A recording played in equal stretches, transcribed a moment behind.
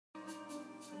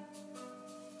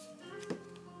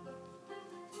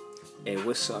Hey,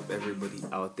 what's up, everybody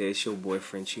out there? It's your boy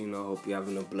Franchino. I hope you're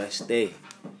having a blessed day.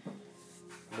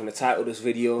 I'm going to title this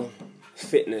video,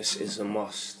 Fitness is a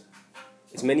Must.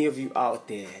 There's many of you out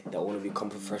there that want to become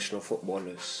professional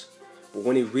footballers, but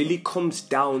when it really comes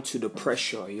down to the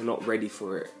pressure, you're not ready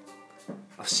for it.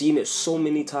 I've seen it so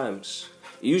many times.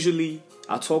 Usually,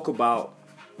 I talk about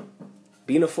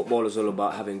being a footballer is all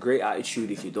about having great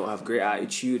attitude. If you don't have great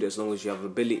attitude, as long as you have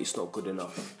ability, it's not good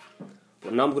enough.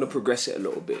 But now I'm going to progress it a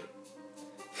little bit.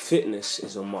 Fitness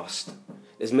is a must.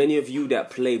 There's many of you that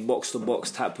play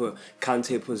box-to-box type of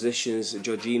Kante positions,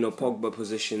 Jorginho, Pogba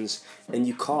positions, and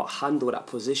you can't handle that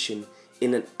position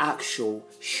in an actual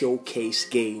showcase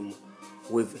game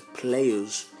with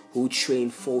players who train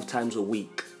 4 times a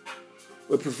week.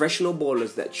 With professional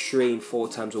ballers that train 4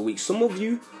 times a week. Some of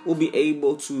you will be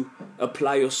able to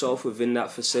apply yourself within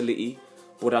that facility,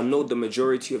 but I know the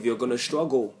majority of you are going to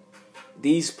struggle.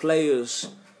 These players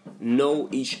know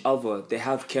each other, they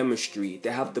have chemistry,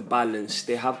 they have the balance,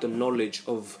 they have the knowledge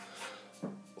of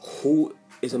who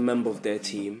is a member of their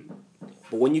team.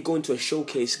 But when you go into a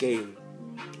showcase game,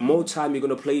 more time you're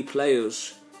going to play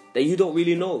players that you don't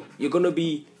really know. You're going to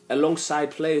be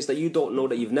alongside players that you don't know,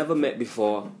 that you've never met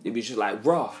before. You'll be just like,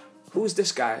 "Rah, who's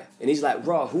this guy?" And he's like,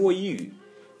 "Rah, who are you?"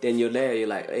 Then you're there, you're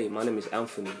like, "Hey, my name is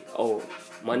Anthony. Oh,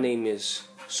 my name is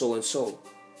so-and-so.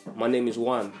 My name is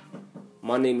Juan.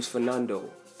 My name is Fernando.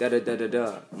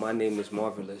 Da-da-da-da-da. My name is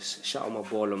Marvelous." Shout out my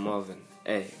baller Marvin.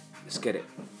 Hey, let's get it.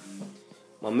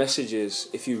 My message is,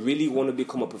 if you really want to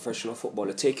become a professional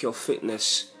footballer, take your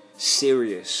fitness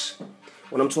serious.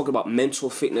 When I'm talking about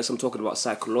mental fitness, I'm talking about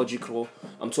psychological,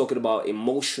 I'm talking about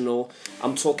emotional,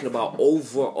 I'm talking about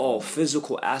overall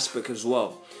physical aspect as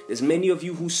well. There's many of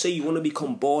you who say you want to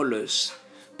become ballers,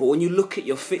 but when you look at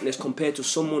your fitness compared to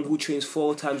someone who trains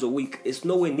 4 times a week, it's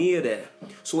nowhere near there.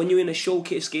 So when you're in a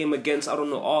showcase game against, I don't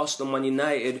know, Arsenal, Man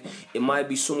United, it might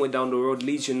be somewhere down the road,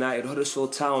 Leeds United,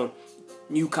 Huddersfield Town,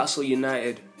 Newcastle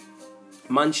United,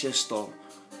 Manchester,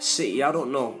 City, I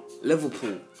don't know,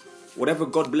 Liverpool. Whatever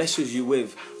God blesses you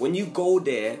with, when you go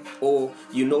there, or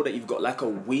you know that you've got like a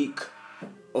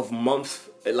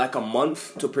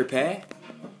month to prepare,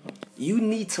 you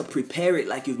need to prepare it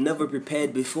like you've never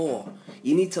prepared before.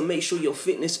 You need to make sure your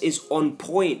fitness is on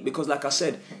point, because like I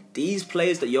said, these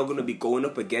players that you're going to be going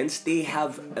up against, they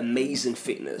have amazing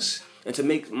fitness. And to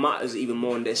make matters even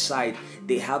more on their side,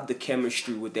 they have the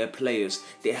chemistry with their players.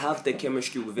 They have the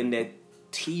chemistry within their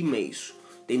teammates.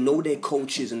 They know their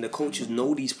coaches, and the coaches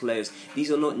know these players.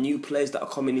 These are not new players that are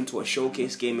coming into a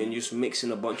showcase game and just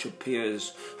mixing a bunch of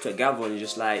peers together and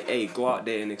just like, hey, go out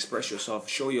there and express yourself,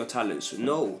 show your talents.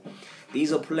 No.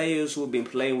 These are players who have been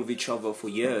playing with each other for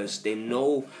years. They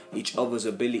know each other's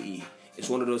ability. It's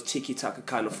one of those tiki-taka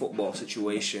kind of football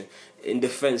situation. In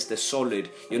defense, they're solid.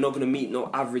 You're not going to meet no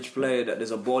average player that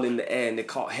there's a ball in the air and they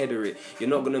can't header it. You're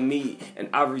not going to meet an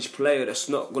average player that's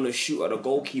not going to shoot at a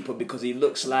goalkeeper because he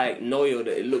looks like Neuer,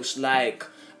 that it looks like,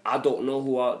 I don't know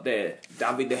who out there,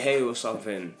 David De Gea or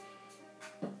something.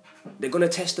 They're going to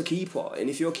test the keeper. And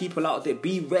if you're a keeper out there,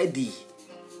 be ready,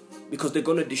 because they're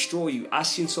going to destroy you. I've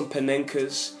seen some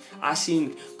Panenkas. I've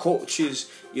seen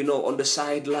coaches, on the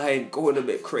sideline going a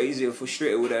bit crazy and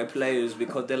frustrated with their players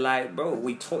because they're like, bro,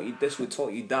 we taught you this, we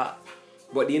taught you that.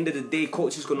 But at the end of the day,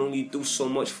 coaches can only do so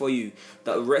much for you.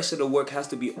 The rest of the work has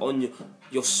to be on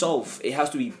yourself. It has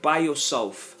to be by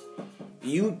yourself.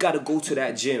 You got to go to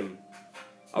that gym.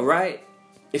 All right?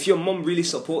 If your mom really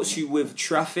supports you with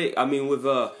travel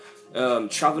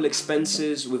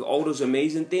expenses, with all those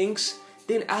amazing things,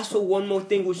 then ask for one more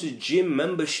thing, which is gym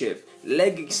membership,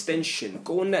 leg extension,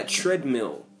 go on that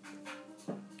treadmill,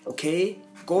 okay?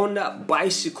 Go on that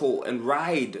bicycle and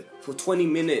ride for 20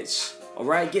 minutes, all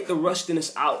right? Get the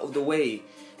rustiness out of the way.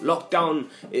 Lockdown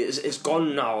is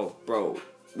gone now, bro.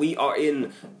 We are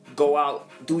in, go out,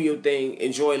 do your thing,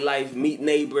 enjoy life, meet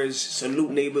neighbors,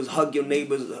 salute neighbors, hug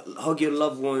your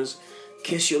loved ones,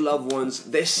 kiss your loved ones.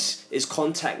 This is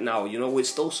contact now, we're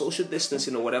still social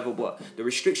distancing or whatever, but the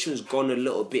restrictions gone a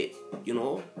little bit,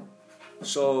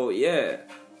 So yeah,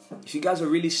 if you guys are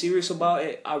really serious about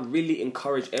it, I really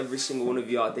encourage every single one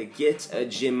of you out there, get a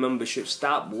gym membership.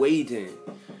 Stop waiting.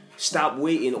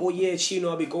 Oh yeah, Chino,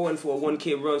 I'll be going for a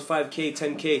 1K runs, 5K,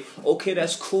 10K. Okay,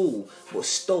 that's cool, but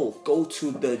still go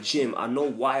to the gym. I know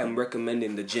why I'm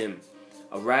recommending the gym.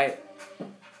 All right,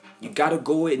 you gotta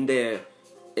go in there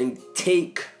and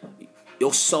take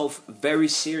yourself very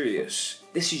serious.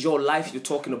 This is your life you're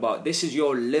talking about. This is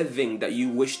your living that you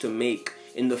wish to make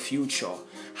in the future.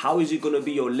 How is it going to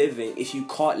be your living if you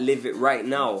can't live it right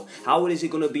now? How is it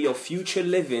going to be your future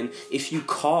living if you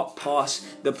can't pass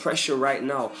the pressure right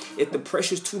now? If the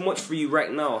pressure is too much for you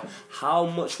right now, how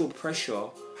much will pressure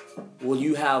will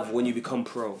you have when you become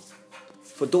pro?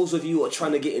 For those of you who are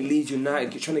trying to get in Leeds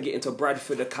United, trying to get into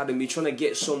Bradford Academy, trying to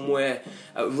get somewhere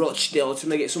at Rochdale,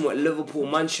 trying to get somewhere at Liverpool,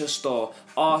 Manchester,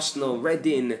 Arsenal,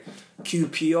 Reading,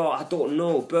 QPR, I don't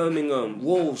know, Birmingham,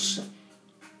 Wolves.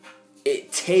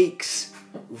 It takes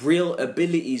real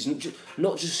abilities,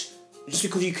 not just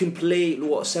because you can play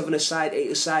 7-a-side,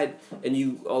 8-a-side, and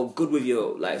you are good with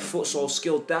your futsal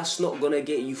skill. That's not gonna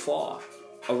get you far,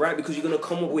 all right? Because you're gonna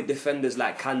come up with defenders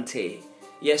like Kante.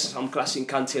 Yes, I'm classing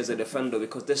Kante as a defender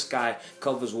because this guy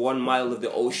covers 1 mile of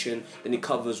the ocean, then he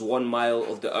covers 1 mile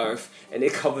of the earth, and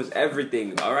it covers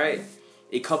everything, all right?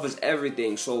 It covers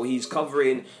everything. So he's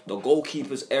covering the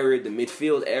goalkeeper's area, the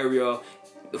midfield area,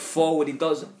 the forward. He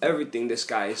does everything. This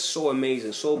guy is so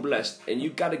amazing, so blessed. And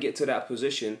you got to get to that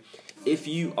position if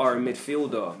you are a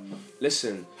midfielder.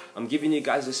 Listen, I'm giving you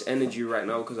guys this energy right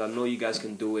now because I know you guys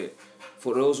can do it.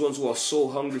 For those ones who are so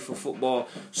hungry for football,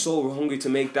 so hungry to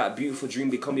make that beautiful dream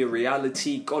become your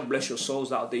reality, God bless your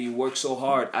souls out there. You work so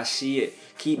hard. I see it.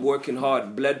 Keep working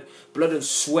hard. Blood and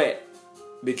sweat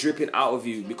be dripping out of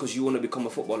you because you want to become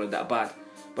a footballer that bad.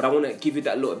 But I want to give you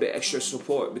that little bit extra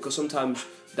support because sometimes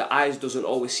the eyes doesn't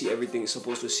always see everything it's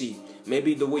supposed to see.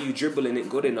 Maybe the way you dribbling ain't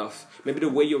good enough. Maybe the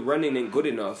way you're running ain't good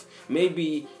enough.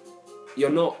 Maybe you're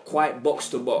not quite box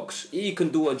to box. You can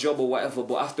do a job or whatever,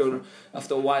 but after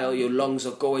a while your lungs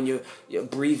are going, you're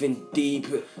breathing deep,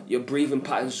 your breathing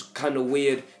pattern's kind of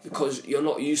weird because you're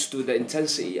not used to the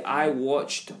intensity. I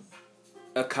watched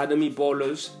academy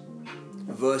ballers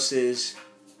versus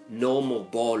normal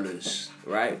ballers,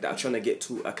 right, that are trying to get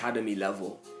to academy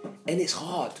level, and it's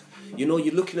hard. You know,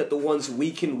 you're looking at the ones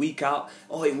week in, week out.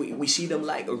 Oh, we see them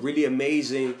like really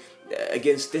amazing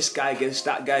against this guy, against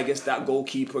that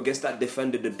goalkeeper, against that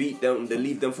defender, to beat them, to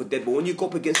leave them for dead. But when you go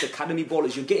up against academy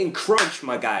ballers, you're getting crunched,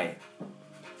 my guy.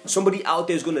 Somebody out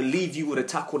there is going to leave you with a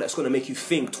tackle that's going to make you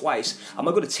think twice. Am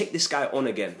I going to take this guy on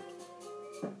again?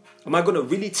 Am I going to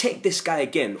really take this guy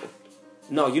again?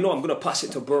 No, you know I'm going to pass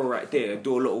it to bro right there and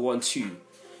do a little 1-2.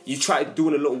 You try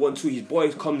doing a little 1-2, his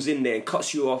boy comes in there and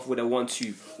cuts you off with a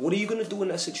 1-2. What are you going to do in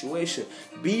that situation?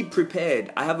 Be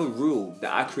prepared. I have a rule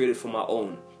that I created for my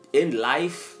own. In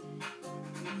life,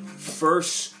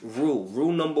 first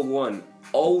rule number 1,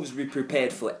 always be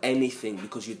prepared for anything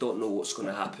because you don't know what's going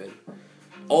to happen.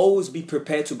 Always be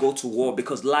prepared to go to war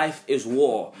because life is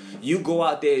war. You go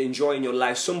out there enjoying your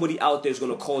life. Somebody out there is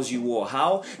going to cause you war.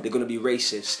 How? They're going to be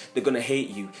racist. They're going to hate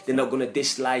you. They're not going to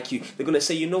dislike you. They're going to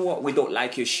say, you know what? We don't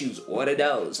like your shoes. What are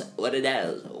those? What are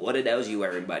those? What are those you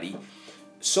wearing, buddy?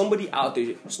 Somebody out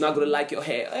there is not going to like your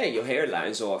hair. Hey, your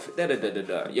hairline's off.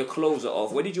 Your clothes are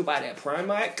off. Where did you buy that?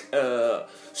 Primark?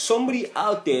 Somebody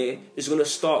out there is going to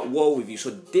start war with you.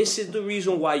 So this is the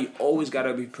reason why you always got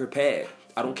to be prepared.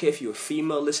 I don't care if you're a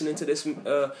female listening to this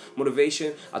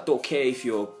motivation. I don't care if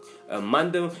you're a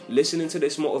man listening to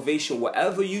this motivation.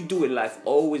 Whatever you do in life,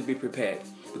 always be prepared.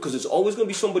 Because there's always going to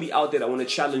be somebody out there that wants to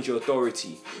challenge your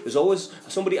authority. There's always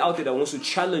somebody out there that wants to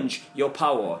challenge your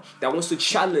power. That wants to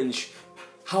challenge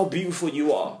how beautiful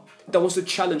you are. That wants to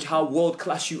challenge how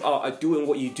world-class you are at doing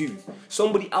what you do.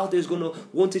 Somebody out there is going to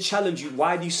want to challenge you.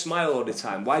 Why do you smile all the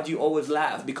time? Why do you always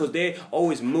laugh? Because they're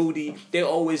always moody. They're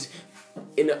always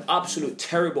in an absolute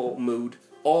terrible mood,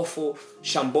 awful,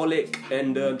 shambolic,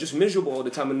 and just miserable all the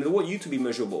time, and they want you to be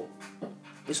miserable.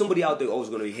 There's somebody out there always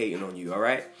going to be hating on you, all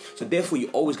right? So therefore, you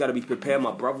always got to be prepared,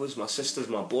 my brothers, my sisters,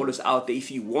 my ballers out there.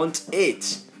 If you want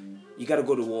it, you got to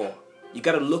go to war. You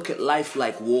got to look at life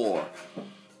like war.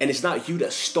 And it's not you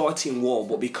that's starting war,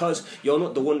 but because you're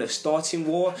not the one that's starting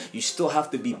war, you still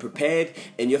have to be prepared,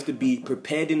 and you have to be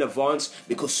prepared in advance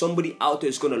because somebody out there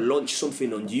is going to launch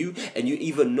something on you, and you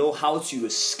either know how to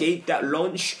escape that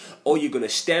launch, or you're going to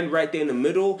stand right there in the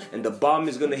middle, and the bomb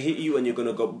is going to hit you, and you're going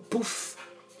to go poof,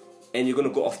 and you're going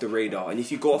to go off the radar. And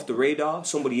if you go off the radar,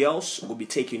 somebody else will be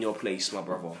taking your place, my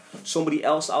brother. Somebody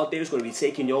else out there is going to be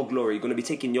taking your glory, going to be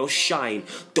taking your shine.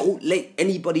 Don't let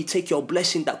anybody take your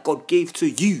blessing that God gave to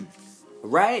you,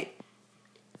 right?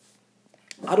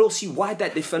 I don't see why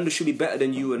that defender should be better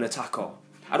than you, an attacker.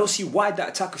 I don't see why that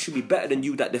attacker should be better than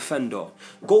you, that defender.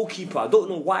 Goalkeeper, I don't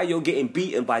know why you're getting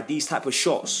beaten by these type of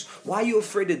shots. Why are you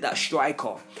afraid of that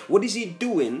striker? What is he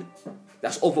doing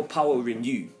that's overpowering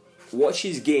you? Watch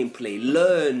his gameplay.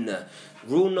 Learn.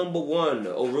 Rule number 1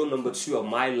 or rule number 2 of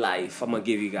my life, I'm going to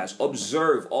give you guys.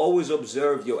 Observe. Always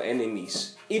observe your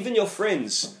enemies. Even your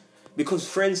friends. Because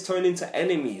friends turn into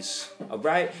enemies.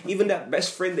 Alright? Even that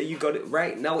best friend that you got it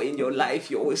right now in your life,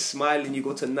 you're always smiling. You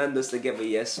go to Nando's together.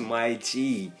 Yes, my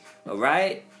G.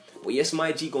 Alright? But yes,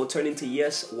 my G going to turn into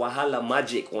yes, Wahala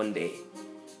Magic one day.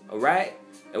 Alright?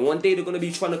 And one day they're going to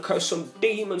be trying to curse some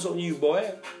demons on you, boy.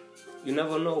 You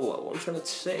never know what I'm trying to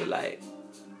say. Like,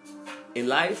 in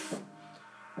life,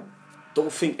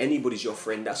 don't think anybody's your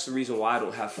friend. That's the reason why I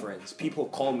don't have friends. People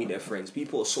call me their friends.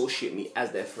 People associate me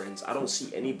as their friends. I don't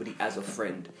see anybody as a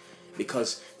friend.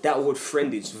 Because that word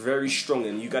friend is very strong,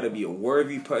 and you gotta be a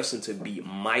worthy person to be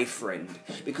my friend.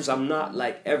 Because I'm not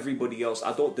like everybody else.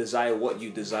 I don't desire what you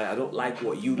desire. I don't like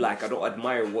what you like. I don't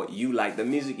admire what you like. The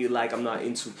music you like, I'm not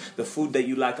into. The food that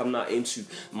you like, I'm not into.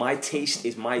 My taste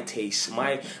is my taste.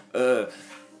 I'm just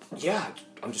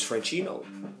Frenchino.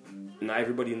 Not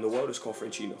everybody in the world is called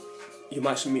Frenchino. You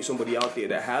might meet somebody out there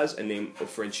that has a name of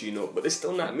Frenchino, but it's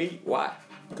still not me. Why?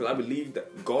 Because I believe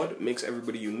that God makes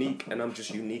everybody unique, and I'm just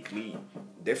uniquely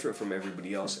different from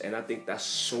everybody else. And I think that's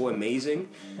so amazing.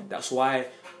 That's why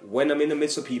when I'm in the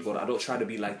midst of people, I don't try to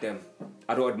be like them.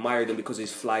 I don't admire them because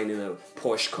he's flying in a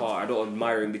Porsche car. I don't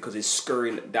admire him because he's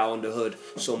scurrying down the hood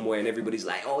somewhere and everybody's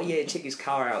like, oh yeah, check his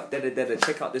car out. Da-da-da-da.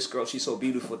 Check out this girl. She's so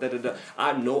beautiful. Da-da-da.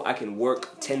 I know I can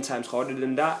work 10 times harder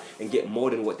than that and get more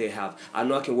than what they have. I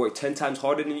know I can work 10 times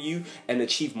harder than you and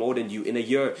achieve more than you in a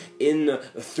year, in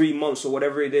 3 months or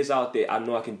whatever it is out there. I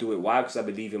know I can do it. Why? Because I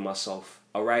believe in myself.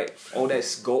 All right? All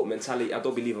that's GOAT mentality. I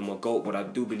don't believe I'm a GOAT, but I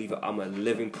do believe I'm a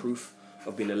living proof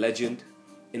of being a legend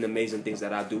in amazing things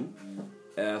that I do.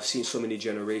 I've seen so many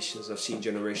generations. I've seen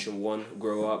Generation 1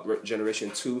 grow up,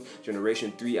 Generation 2,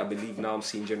 Generation 3. I believe now I'm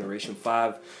seeing Generation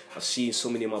 5. I've seen so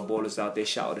many of my ballers out there.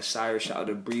 Shout out to Cyrus, shout out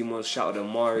to Bremas, shout out to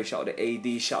Mari, shout out to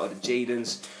AD, shout out to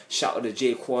Jadens, shout out to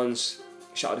Jaquans,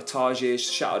 shout out to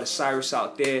Tajish, shout out to Cyrus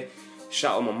out there.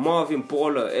 Shout out to my Marvin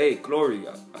baller. Hey, Glory,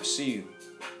 I see you.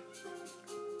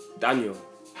 Daniel,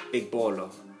 big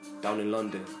baller, down in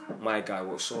London. My guy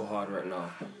works so hard right now.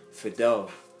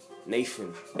 Fidel,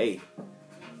 Nathan, hey.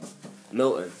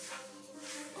 Milton,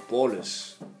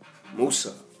 Ballers,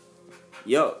 Musa,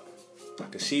 yo, I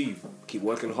can see you, keep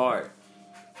working hard.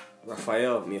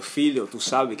 Rafael, mi filho, tu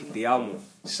sabe que te amo.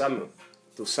 Samuel,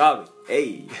 tu sabe,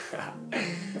 hey.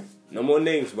 No more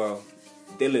names, bro.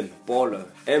 Dylan, Baller,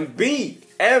 MB.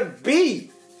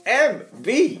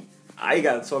 I ain't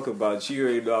gotta talk about you,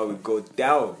 already know how it go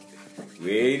down.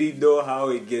 We already know how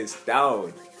it gets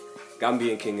down.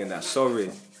 Gambian King in that,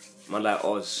 sorry. Man like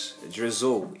Oz,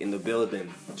 Drizzle in the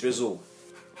building. Drizzle.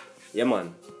 Yeah,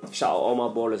 man. Shout out all my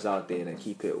ballers out there that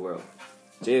keep it real.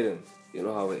 Jaden, you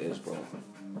know how it is, bro.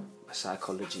 My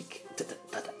psychology.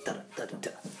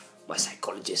 My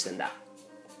psychologist and that.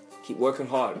 Keep working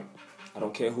hard. I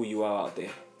don't care who you are out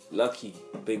there. Lucky,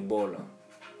 big baller.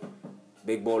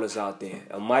 Big ballers out there.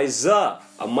 Amaiza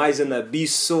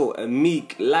Nabiso,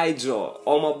 Amik, Lijah.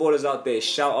 All my ballers out there.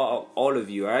 Shout out all of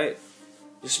you, alright?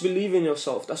 Just believe in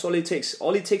yourself. That's all it takes.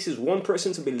 All it takes is one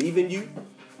person to believe in you.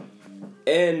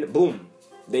 And boom.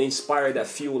 They inspire that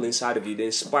fuel inside of you. They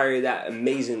inspire that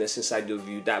amazingness inside of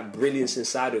you. That brilliance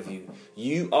inside of you.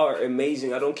 You are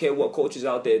amazing. I don't care what coaches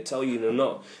out there tell you to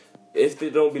know. If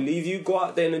they don't believe you, go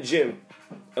out there in the gym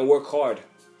and work hard.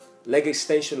 Leg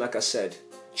extension, like I said.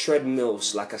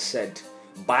 Treadmills, like I said.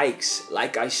 Bikes,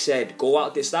 like I said. Go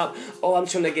out there. Stop. Oh, I'm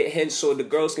trying to get hints so the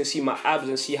girls can see my abs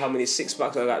and see how many six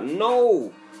packs I got.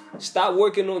 No. Stop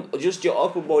working on just your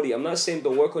upper body. I'm not saying to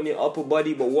work on your upper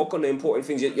body, but work on the important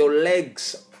things. Your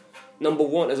legs. Number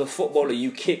one, as a footballer,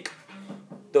 you kick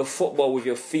the football with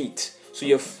your feet. So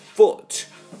your foot,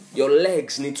 your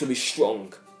legs need to be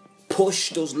strong.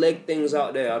 Push those leg things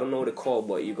out there. I don't know what they're called,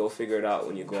 but you go figure it out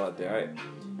when you go out there, right?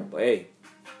 But hey,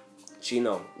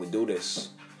 Chino, we do this.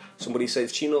 Somebody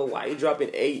says, Chino, why are you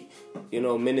dropping 8,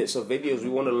 minutes of videos? We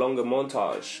want a longer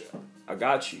montage. I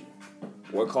got you.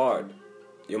 Work hard.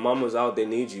 Your mama's out there,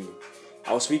 need you.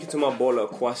 I was speaking to my baller,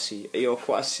 Kwasi. Hey, yo,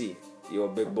 Kwasi. You're a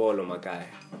big baller, my guy.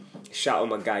 Shout out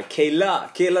my guy. Kayla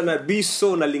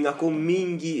Nabiso, nalingako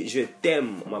mingi. Je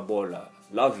t'aime, my baller.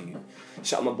 Love you.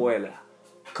 Shout out my boy,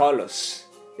 Carlos.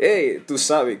 Hey, tu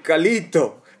sabes.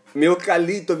 Calito. Meu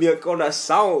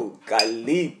coração.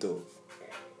 Calito.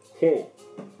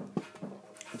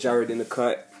 Jared in the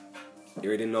cut. You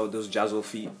already know those Jazzo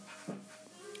feet.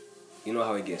 You know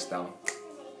how it gets down.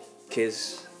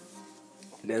 Kiz,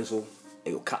 Denzel,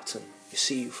 hey, yo, Captain. You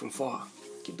see you from far.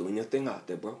 Keep doing your thing out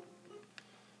there, bro.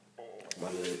 My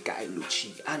little guy,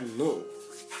 Lucci. I know.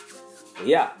 But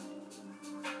yeah.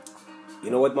 You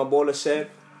know what my baller said?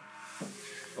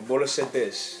 My baller said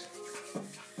this.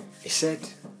 He said,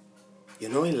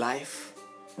 in life,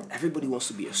 everybody wants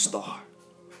to be a star.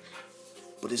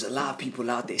 But there's a lot of people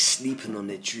out there sleeping on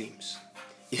their dreams.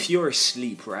 If you're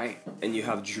asleep, right, and you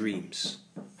have dreams,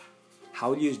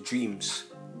 how do your dreams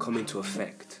come into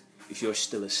effect if you're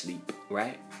still asleep,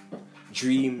 right?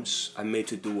 Dreams are made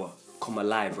to do what? Come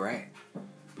alive, right?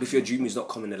 But if your dream is not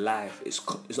coming alive, it's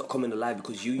not coming alive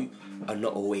because you are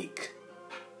not awake.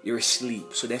 you're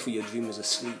asleep. So therefore your dream is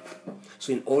asleep.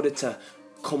 So in order to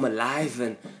come alive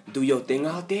and do your thing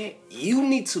out there, you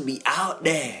need to be out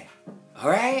there.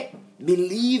 Alright?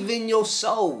 Believe in your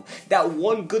soul. That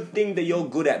one good thing that you're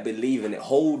good at, believe in it.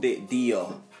 Hold it dear.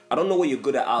 I don't know what you're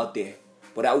good at out there,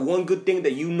 but that one good thing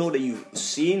that you know that you've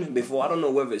seen before, I don't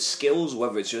know whether it's skills,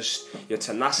 whether it's just your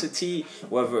tenacity,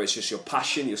 whether it's just your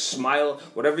passion, your smile,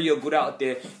 whatever you're good at out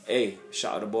there. Hey,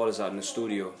 shout out the ballers out in the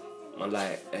studio. I'm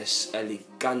like, es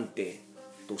elegante.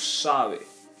 Tu sabes.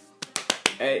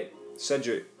 Hey,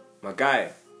 Cedric, my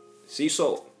guy.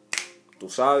 Ciso, tu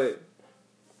sabes.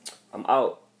 I'm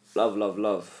out. Love, love,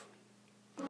 love.